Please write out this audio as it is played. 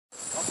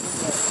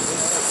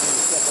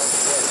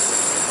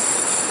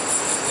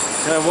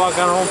Can I walk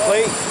on home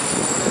plate?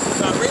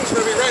 The ring's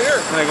gonna be right here.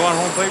 Can I go on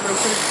home plate real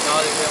quick?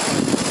 No, they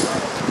don't.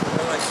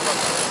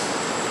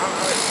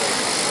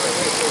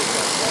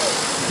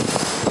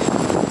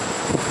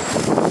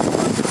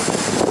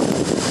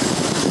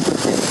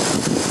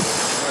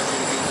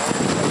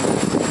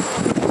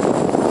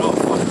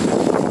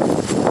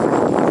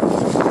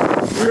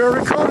 We are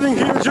recording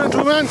here,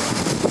 gentlemen.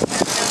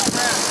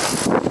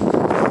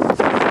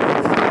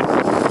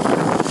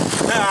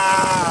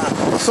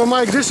 So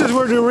Mike, this is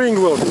where the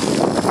ring will be.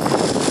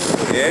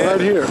 Yeah.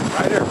 Right here.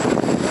 Right here. Right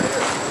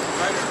here.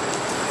 Right here.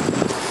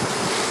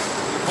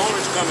 The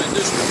opponent's coming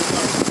this way.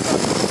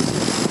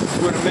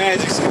 Where the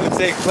Magic's going to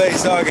take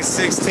place August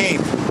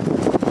 16th.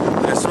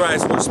 That's right,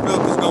 it's where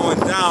Szpilka's going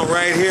down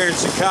right here in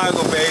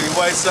Chicago, baby.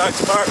 White Sox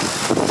Park.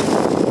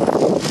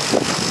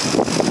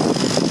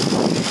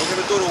 We're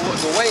gonna do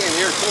the weigh-in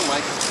here too,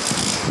 Mike.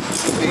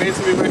 The weigh-in's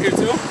going to be right here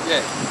too?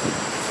 Yeah.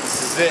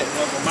 This is it.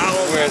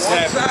 Where it's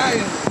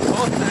happening.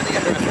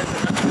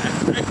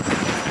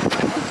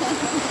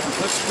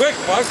 Looks quick,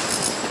 Buck.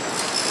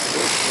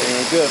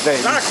 Good,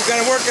 baby. Doc, you got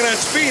him working on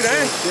speed,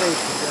 eh?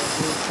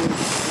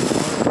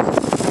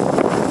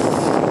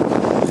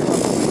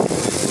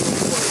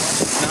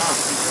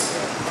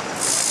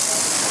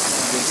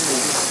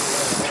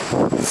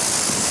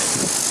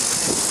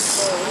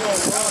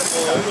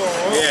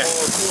 Yeah.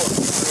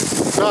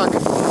 Doc,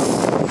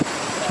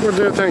 what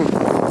do you think?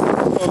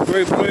 Oh,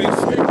 great place.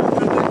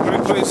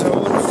 Great place to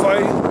hold a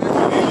fight.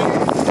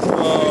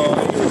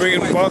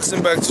 Bringing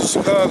boxing back to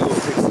Chicago.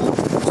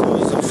 So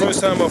it's the first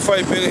time a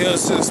fight been here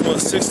since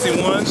what,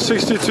 61?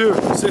 62.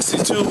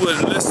 62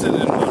 was listed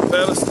in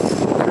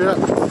Palestine. Yeah.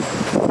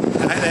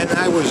 And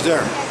I was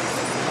there.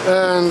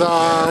 And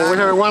we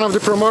have one of the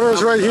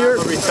promoters right here.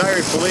 I'm a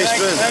retired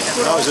policeman.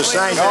 I was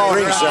assigned to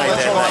ringside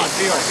that night.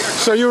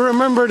 So you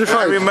remember the I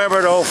fight? remember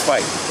the whole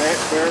fight.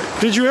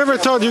 Did you ever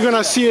thought you're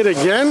gonna see it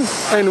again?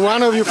 And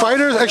one of you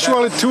fighters,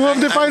 actually two of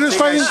the fighters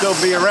fighting? I'd still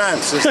be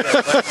around.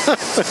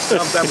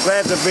 I'm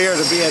glad to be here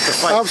to be at the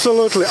fight.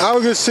 Absolutely.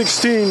 August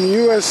 16,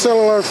 US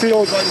Cellular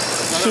Field,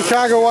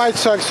 Chicago White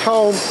Sox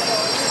home.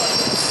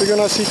 We're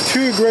gonna see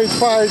two great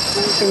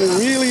fights in a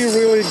really,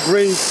 really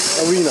great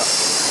arena.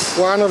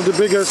 One of the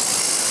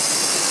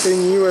biggest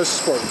in US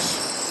sports.